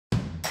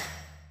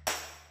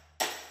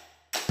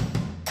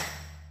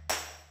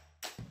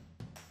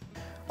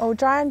Well,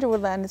 Dryandra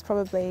woodland is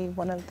probably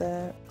one of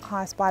the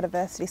highest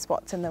biodiversity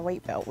spots in the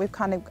Wheatbelt. We've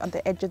kind of on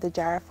the edge of the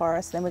Jarrah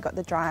forest, then we've got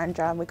the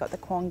Dryandra, we've got the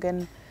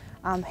Quangan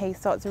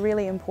heath, so it's a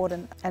really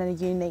important and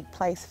a unique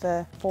place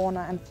for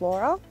fauna and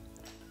flora.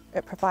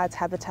 It provides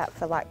habitat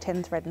for like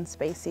 10 threatened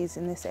species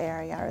in this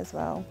area as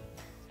well.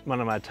 One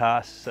of my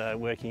tasks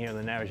working here in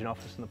the Narrogin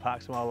office in the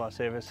Parks and Wildlife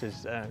Service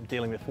is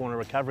dealing with fauna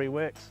recovery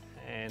works.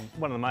 And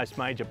one of the most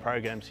major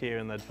programs here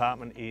in the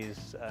department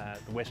is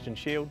the Western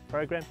Shield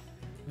program.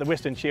 The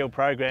Western Shield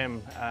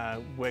program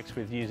works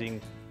with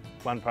using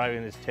one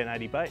program that's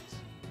 1080 baits.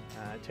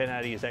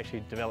 1080 is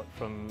actually developed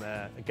from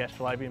a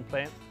gastrolabium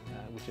plant,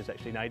 which is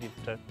actually native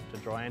to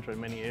Dryandra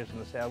in many areas in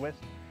the southwest,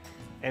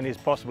 and is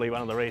possibly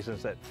one of the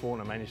reasons that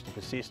fauna managed to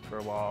persist for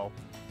a while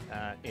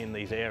in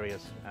these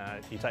areas.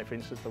 If you take, for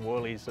instance, the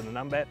woylies and the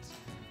numbats,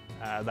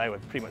 they were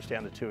pretty much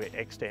down to two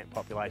extant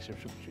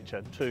populations, which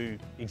are two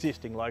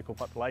existing local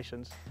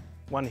populations,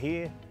 one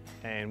here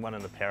and one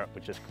in the Parrot,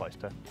 which is close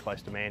to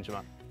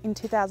Manjimup. In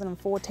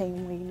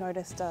 2014, we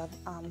noticed a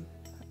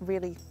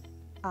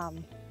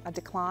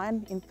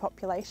decline in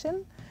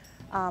population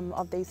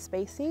of these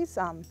species.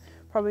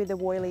 Probably the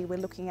woylie, we're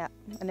looking at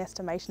an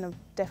estimation of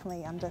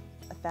definitely under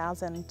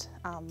 1,000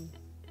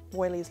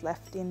 woylies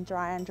left in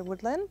Dryandra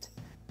woodland.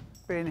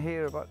 Been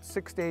here about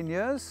 16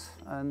 years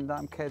and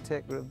I'm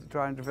caretaker of the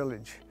Dryandra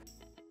village.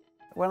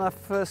 When I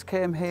first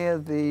came here,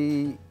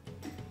 the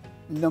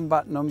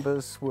numbat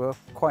numbers were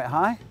quite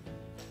high,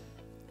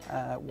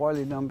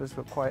 woylie numbers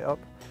were quite up,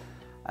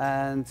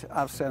 and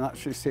I've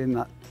actually seen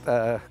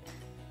that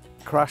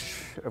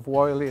crash of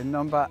woylie and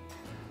numbat,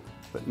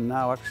 but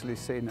now actually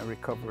seeing a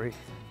recovery.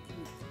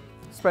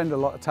 Spend a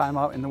lot of time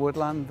out in the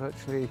woodland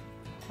virtually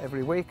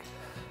every week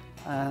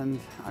and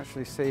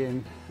actually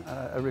seeing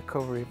a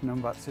recovery of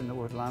numbats in the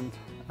woodland,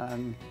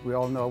 and we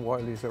all know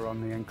woylies are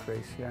on the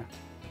increase, yeah.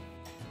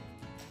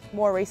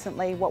 More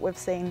recently, what we've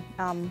seen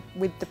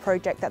with the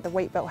project that the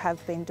Wheatbelt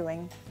have been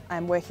doing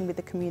and working with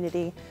the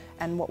community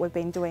and what we've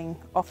been doing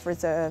off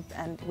reserve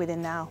and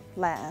within our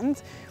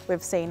lands,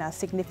 we've seen a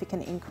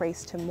significant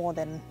increase to more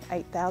than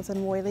 8,000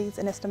 woylies,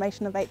 an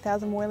estimation of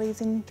 8,000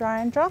 woylies in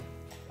Dryandra.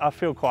 I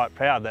feel quite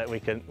proud that we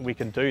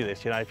can do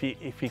this. You know, if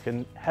you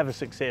can have a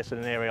success in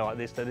an area like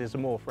this that is a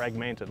more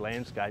fragmented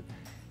landscape,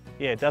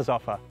 yeah, it does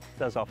offer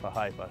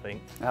hope, I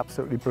think.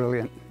 Absolutely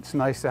brilliant. It's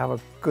nice to have a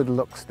good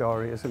luck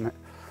story, isn't it?